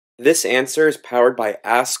This answer is powered by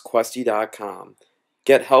AskQuesty.com.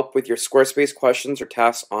 Get help with your Squarespace questions or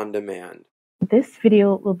tasks on demand. This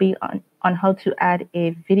video will be on how to add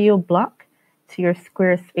a video block to your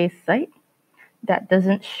Squarespace site that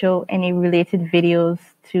doesn't show any related videos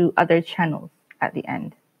to other channels at the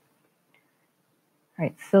end. All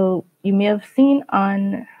right, so you may have seen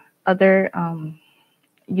on other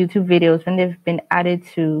YouTube videos when they've been added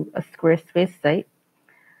to a Squarespace site,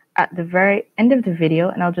 at the very end of the video,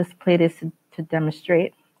 and I'll just play this to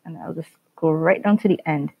demonstrate, and I'll just go right down to the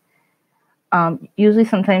end. Usually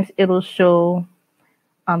sometimes it'll show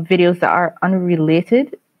videos that are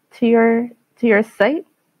unrelated to your site.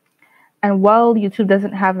 And while YouTube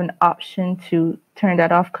doesn't have an option to turn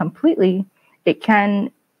that off completely, you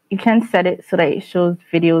can set it so that it shows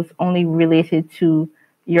videos only related to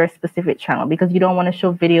your specific channel, because you don't want to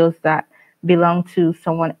show videos that belong to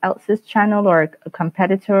someone else's channel or a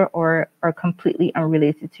competitor or are completely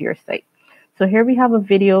unrelated to your site. So here we have a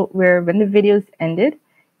video where when the video's ended,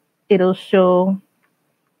 it'll show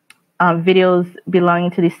videos belonging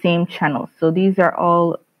to the same channel. So these are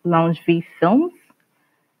all Lounge V Films.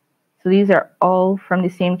 So these are all from the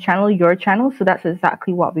same channel, your channel. So that's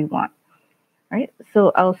exactly what we want. All right.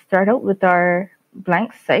 So I'll start out with our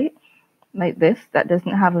blank site like this that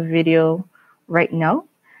doesn't have a video right now.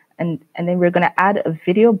 And then we're going to add a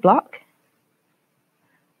video block.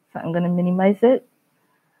 So I'm going to minimize it.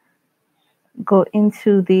 Go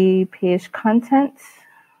into the page content,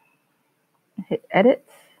 hit edit.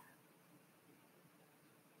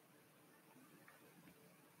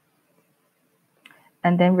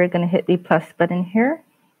 And then we're going to hit the plus button here.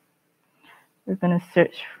 We're going to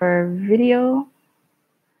search for video.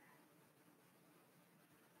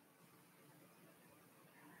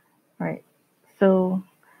 All right. So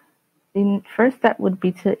the first step would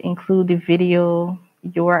be to include the video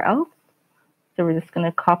URL. So we're just going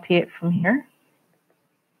to copy it from here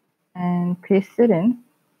and paste it in.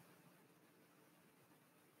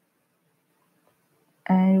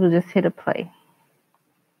 And we'll just hit apply.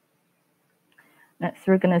 Next,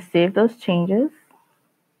 we're going to save those changes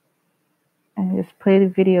and just play the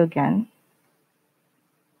video again.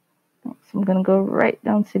 So I'm going to go right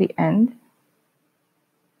down to the end.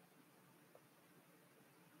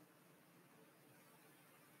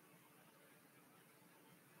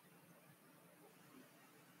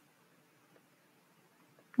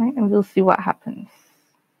 All right, and we'll see what happens.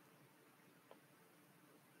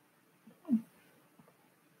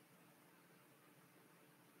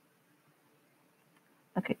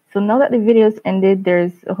 Okay, so now that the video's ended,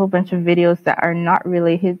 there's a whole bunch of videos that are not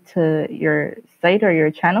related to your site or your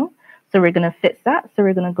channel. So we're going to fix that. So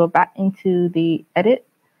we're going to go back into the edit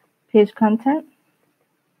page content.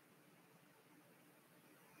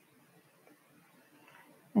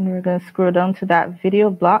 And we're going to scroll down to that video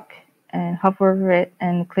block and hover over it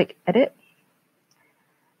and click edit.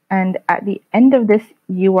 And at the end of this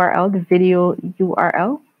URL, the video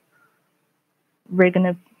URL, we're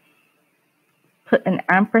going to put an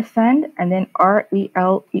ampersand and then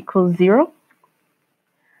REL equals 0.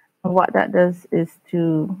 And what that does is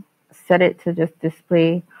to set it to just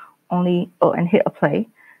display only, and hit apply.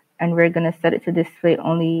 And we're going to set it to display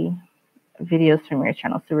only videos from your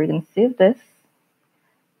channel. So we're going to save this.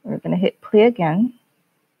 We're going to hit play again.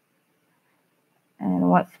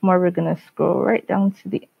 And once more, we're going to scroll right down to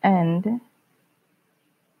the end.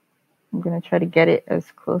 I'm going to try to get it as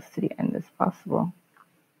close to the end as possible.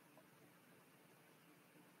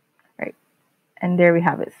 Right. And there we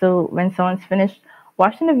have it. So when someone's finished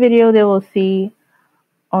watching the video, they will see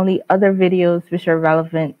only other videos which are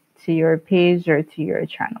relevant to your page or to your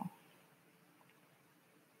channel.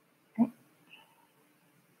 Okay.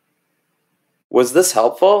 Was this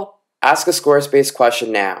helpful? Ask a Squarespace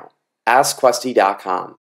question now. AskQuesty.com.